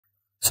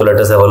So let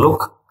us have a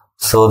look.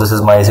 So this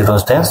is my EC2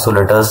 instance. So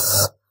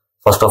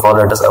first of all,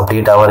 let us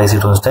update our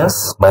EC2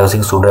 instance by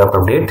using sudo apt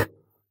update.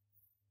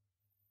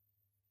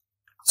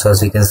 So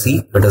as you can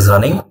see, it is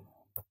running.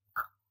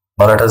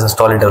 Now let us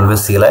install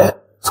AWS CLI.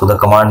 So the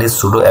command is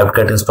sudo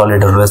apt-get install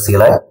AWS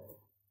CLI.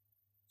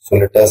 So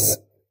let us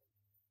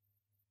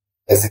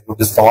execute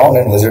this command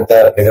and visit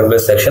the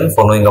AWS section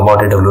for knowing about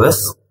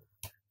AWS.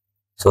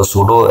 So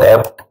sudo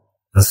apt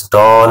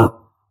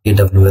install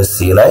AWS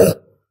CLI.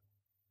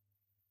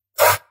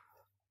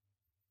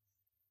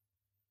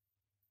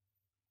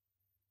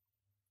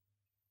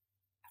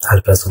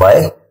 I'll press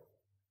Y.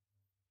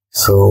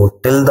 So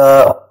till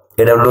the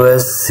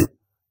AWS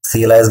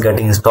CLI is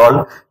getting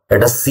installed,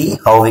 let us see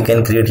how we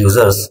can create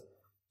users.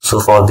 So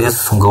for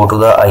this, go to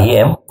the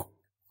IAM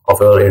of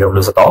your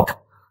AWS account.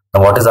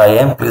 Now what is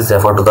IAM? Please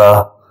refer to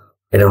the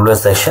AWS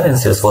section in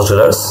Salesforce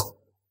Dealers.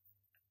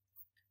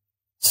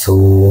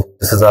 So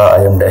this is our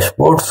IAM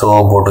dashboard.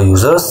 So go to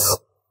users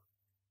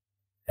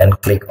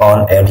and click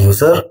on add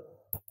user.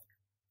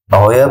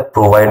 Now here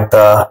provide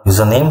the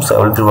username. So I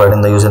will be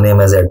providing the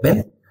username as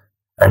admin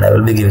and I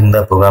will be giving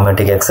the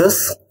programmatic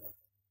access.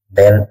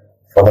 Then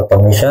for the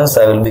permissions,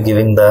 I will be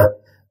giving the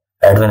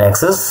admin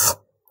access.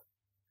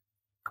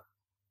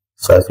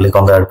 So I click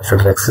on the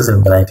administrator access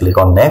and then I click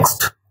on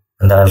next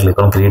and then I click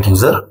on create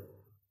user.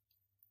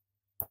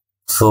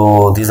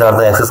 So these are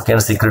the access key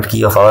and secret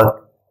key of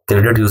our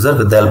created user,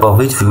 with the help of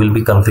which we will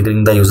be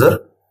configuring the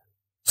user.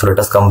 So let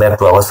us come back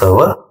to our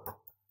server.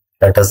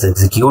 Let us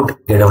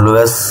execute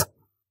AWS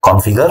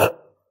configure.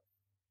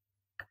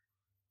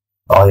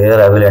 Now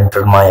here I will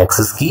enter my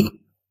access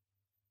key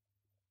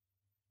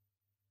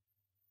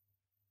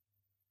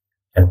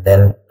and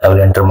then I will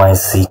enter my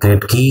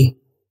secret key.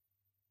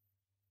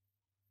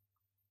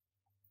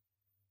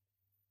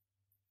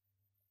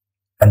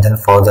 And then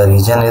for the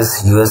region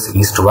is US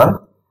East 1,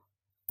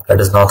 that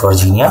is North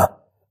Virginia.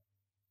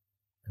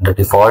 The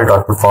default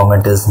output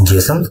format is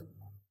JSON.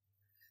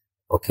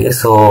 Okay,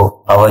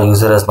 so our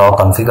user is now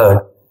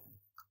configured.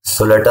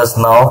 So let us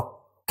now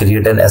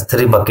create an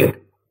S3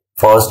 bucket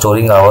for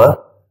storing our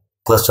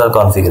cluster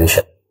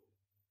configuration.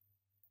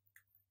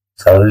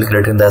 So I will be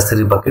creating the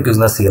S3 bucket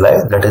using the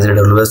CLI, that is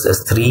AWS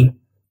S3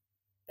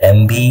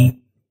 MB,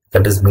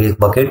 that is make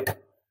bucket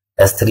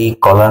S3 :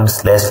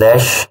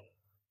 /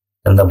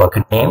 and the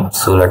bucket name.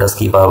 So let us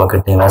keep our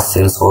bucket name as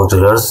Salesforce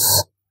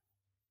Dealers,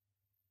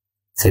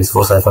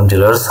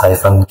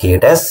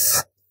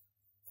 Salesforce-Dealers-K8s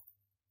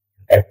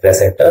and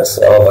press enter.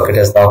 So our bucket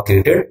has now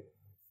created,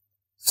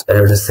 so as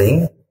it is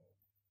saying.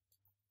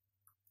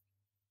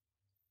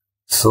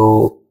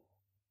 So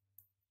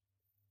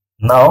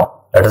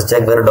now let us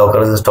check whether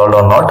Docker is installed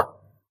or not.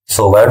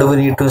 So why do we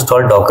need to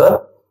install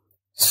Docker?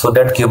 So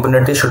that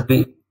Kubernetes should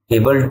be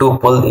able to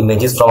pull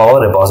images from our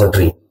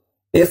repository.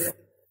 If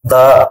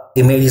the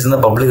image is in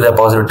a public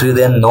repository,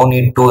 then no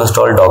need to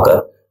install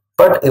Docker.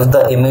 But if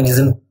the image is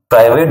in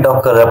private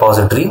Docker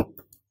repository,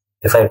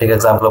 if I take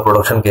example of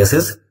production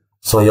cases,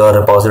 so your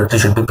repository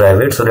should be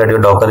private so that your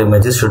Docker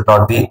images should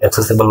not be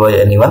accessible by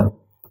anyone.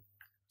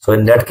 So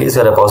in that case,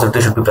 your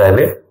repository should be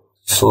private.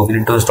 So we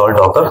need to install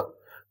Docker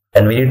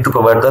and we need to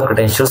provide the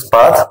credentials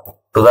path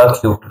to the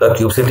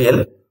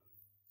kubectl,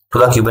 to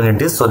the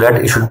Kubernetes, so that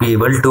it should be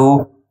able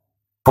to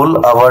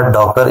pull our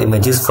Docker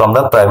images from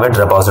the private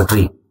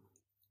repository.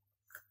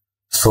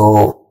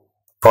 So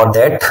for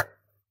that,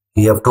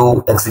 you have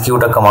to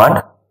execute a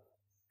command,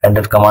 and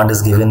that command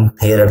is given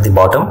here at the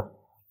bottom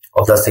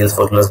of the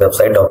Salesforce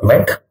website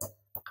document.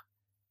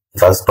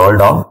 If I scroll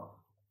down,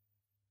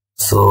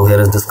 so here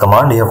is this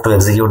command. You have to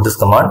execute this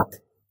command.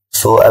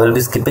 So I will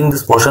be skipping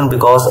this portion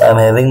because I am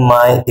having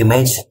my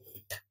image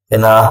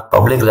in a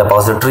public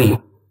repository.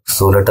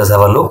 So let us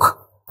have a look.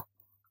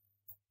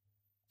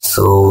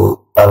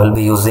 So I will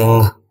be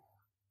using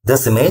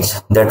this image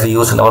that we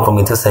used in our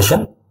Prometheus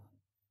session.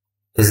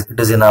 It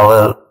is in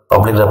our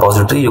public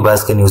repository. You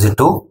guys can use it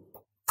too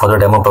for the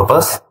demo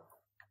purpose.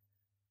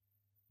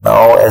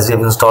 Now as we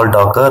have installed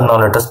Docker, now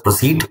let us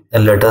proceed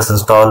and let us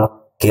install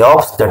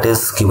KOPS, that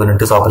is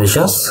Kubernetes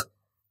operations.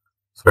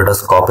 So let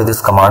us copy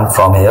this command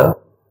from here.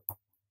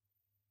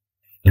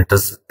 Let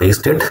us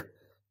paste it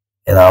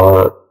in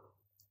our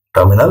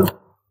terminal.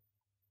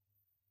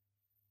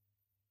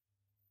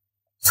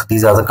 So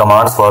these are the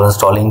commands for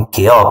installing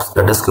KOPS,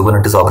 that is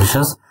Kubernetes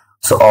operations.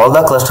 So all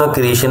the cluster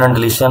creation and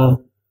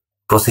deletion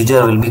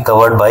procedure will be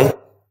covered by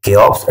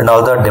KOPS, and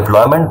all the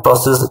deployment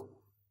process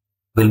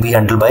will be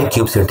handled by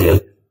kubectl.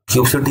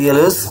 Kubectl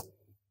is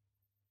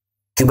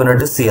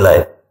Kubernetes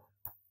CLI.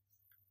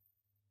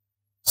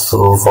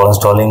 So for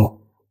installing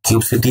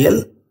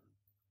kubectl,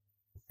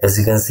 as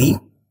you can see,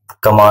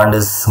 command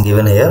is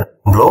given here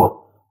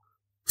below.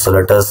 So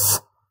let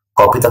us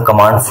copy the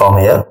command from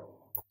here.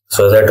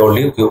 So as I told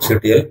you,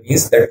 kubectl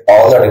means that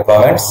all the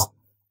deployment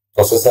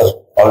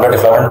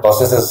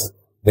processes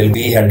will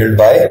be handled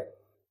by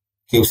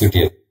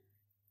kubectl.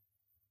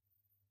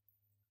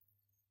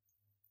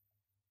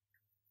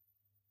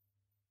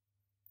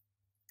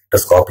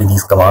 Just copy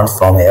these commands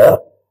from here.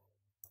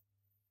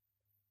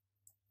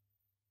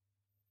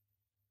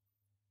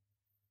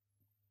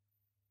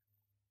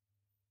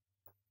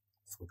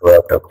 So do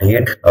apt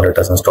update. Now let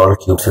us install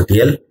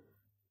kubectl.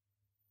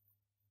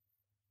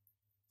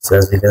 So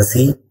as we can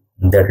see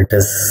that it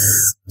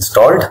is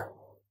installed.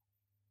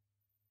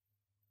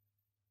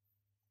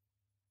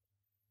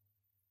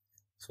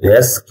 So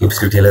yes,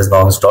 kubectl is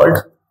now installed.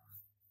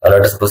 Now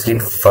let us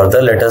proceed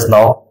further. Let us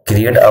now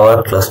create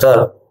our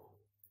cluster.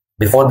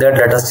 Before that,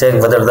 let us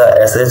check whether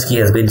the SSH key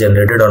has been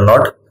generated or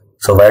not.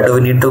 So why do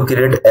we need to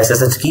create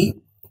SSH key?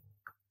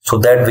 So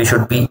that we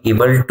should be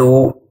able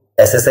to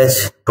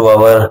SSH to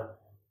our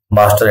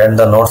master and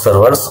the node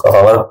servers of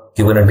our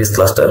Kubernetes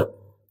cluster.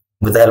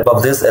 With the help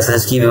of this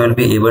SSH key, we will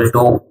be able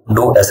to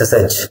do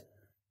SSH.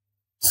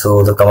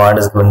 So the command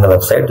is given in the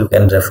website. You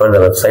can refer the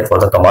website for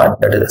the command,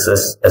 that is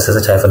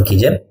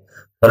ssh-keygen.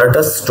 Now let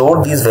us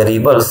store these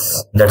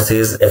variables that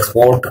says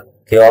export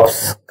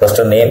KOPS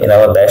cluster name in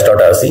our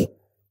bash.rc.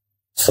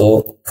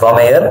 So from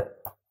here,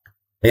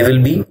 we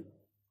will be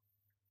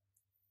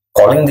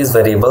calling these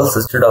variables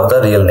instead of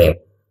the real name.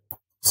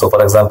 So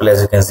for example,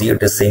 as you can see,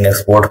 it is saying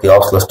export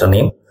KOPS cluster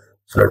name.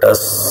 So let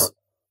us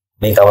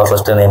make our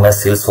cluster name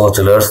as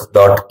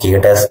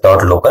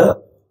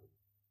salesforce.dealers.k8s.local.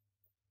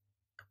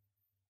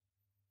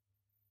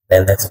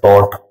 Then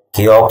export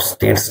KOPS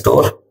state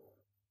store.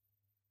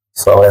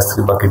 So our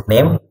S3 bucket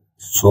name.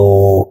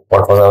 So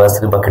what was our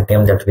S3 bucket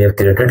name that we have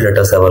created? Let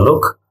us have a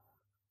look.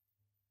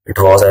 It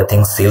was, I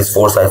think,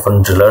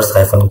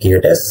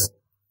 salesforce-drillers-k8s.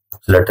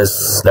 Let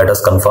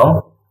us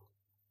confirm.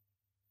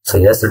 So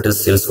yes, it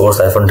is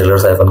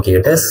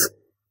salesforce-drillers-k8s.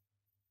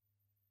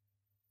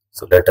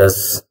 So let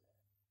us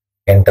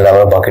enter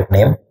our bucket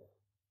name.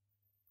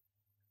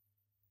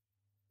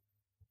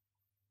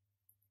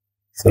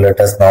 So let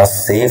us now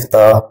save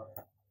the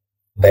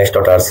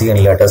bash.rc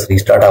and let us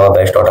restart our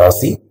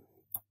bash.rc.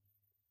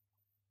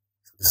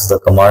 This is the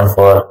command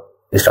for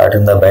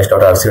restarting the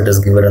bash.rc. It is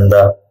given in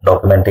the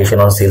documentation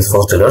on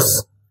Salesforce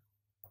Drillers.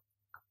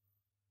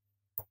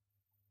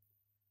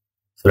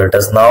 So let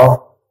us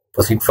now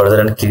proceed further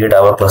and create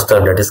our cluster,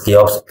 that is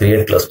KOPS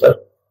create cluster.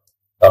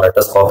 Now let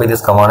us copy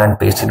this command and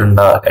paste it in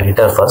the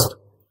editor first.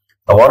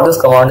 Now what this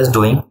command is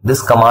doing,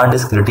 this command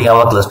is creating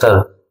our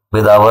cluster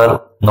with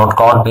our node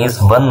count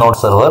means one node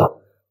server.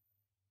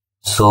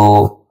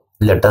 So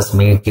let us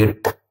make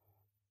it,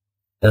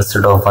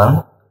 instead of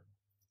 1,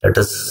 let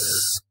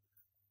us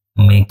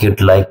make it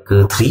like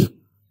 3.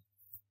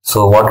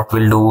 So what it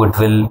will do, it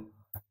will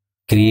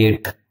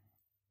create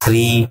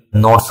 3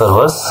 node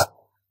servers.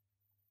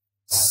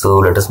 So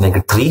let us make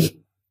it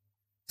 3.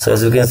 So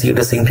as you can see, it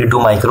is saying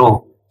T2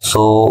 micro.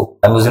 So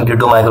I'm using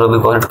T2 micro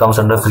because it comes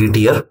under free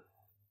tier.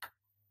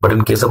 But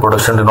in case of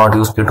production, do not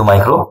use T2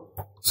 micro.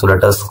 So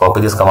let us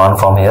copy this command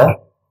from here.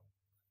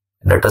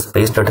 Let us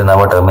paste it in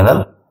our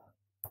terminal.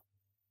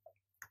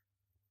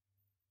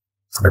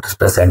 So let us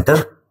press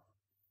enter.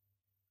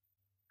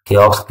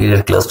 KOPS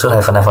create cluster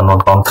 --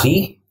 node count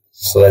 3.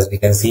 So as we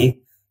can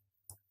see,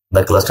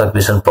 the cluster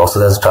creation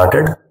process has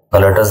started. Now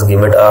let us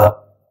give it a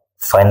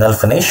final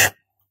finish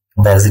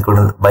by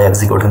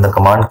executing the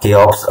command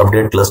KOPS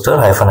update cluster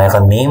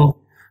 -- name,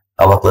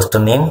 our cluster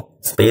name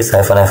space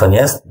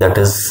 --yes, that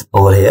is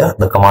over here.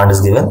 The command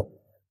is given.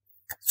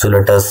 So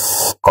let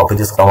us copy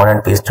this command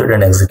and paste it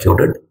and execute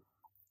it.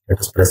 Let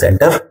us press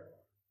enter.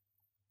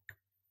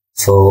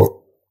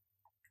 So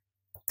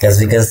as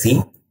we can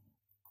see,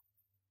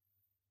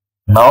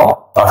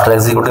 now after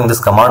executing this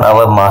command,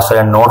 our master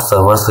and node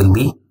servers will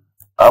be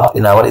up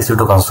in our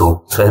EC2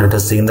 console. So as it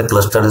is saying, the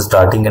cluster is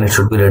starting and it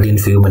should be ready in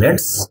few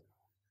minutes.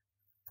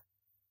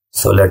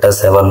 So let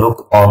us have a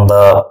look on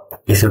the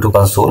EC2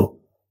 console.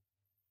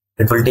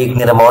 It will take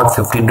near about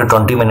 15 to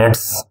 20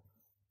 minutes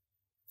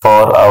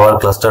for our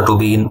cluster to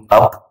be in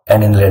up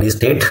and in ready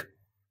state.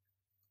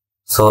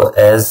 So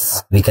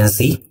as we can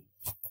see,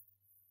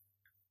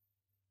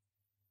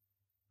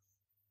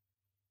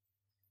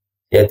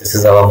 here this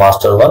is our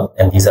master one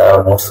and these are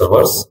our node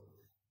servers.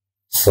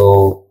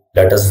 So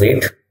let us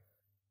wait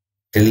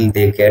till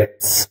they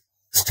get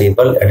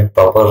stable and in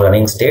proper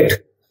running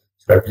state.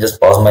 So let me just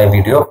pause my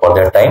video for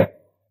that time.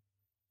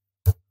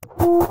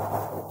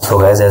 So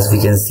guys, as we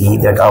can see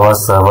that our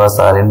servers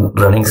are in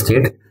running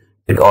state.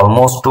 It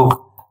almost took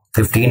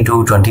 15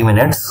 to 20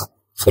 minutes.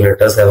 So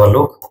let us have a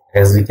look.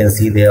 As we can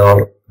see, they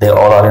all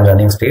are in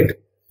running state.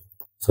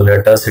 So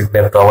let us hit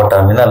back to our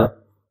terminal.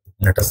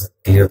 Let us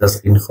clear the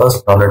screen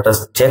first. Now let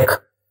us check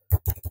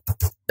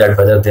that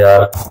whether they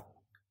are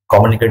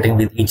communicating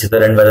with each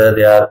other and whether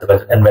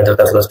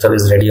the cluster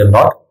is ready or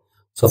not.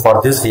 So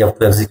for this, we have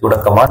to execute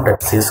a command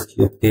that says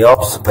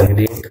KOPS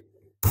validate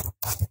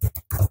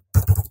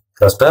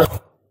cluster.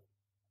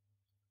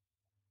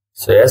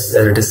 So yes,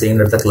 as it is saying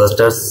that the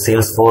cluster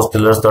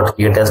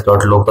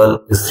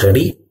salesforce.drillers.k8s.local is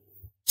ready.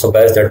 So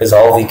guys, that is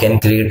how we can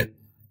create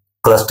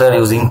cluster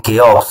using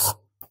KOPS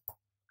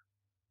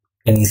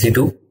in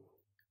EC2.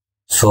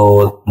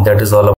 So that is all.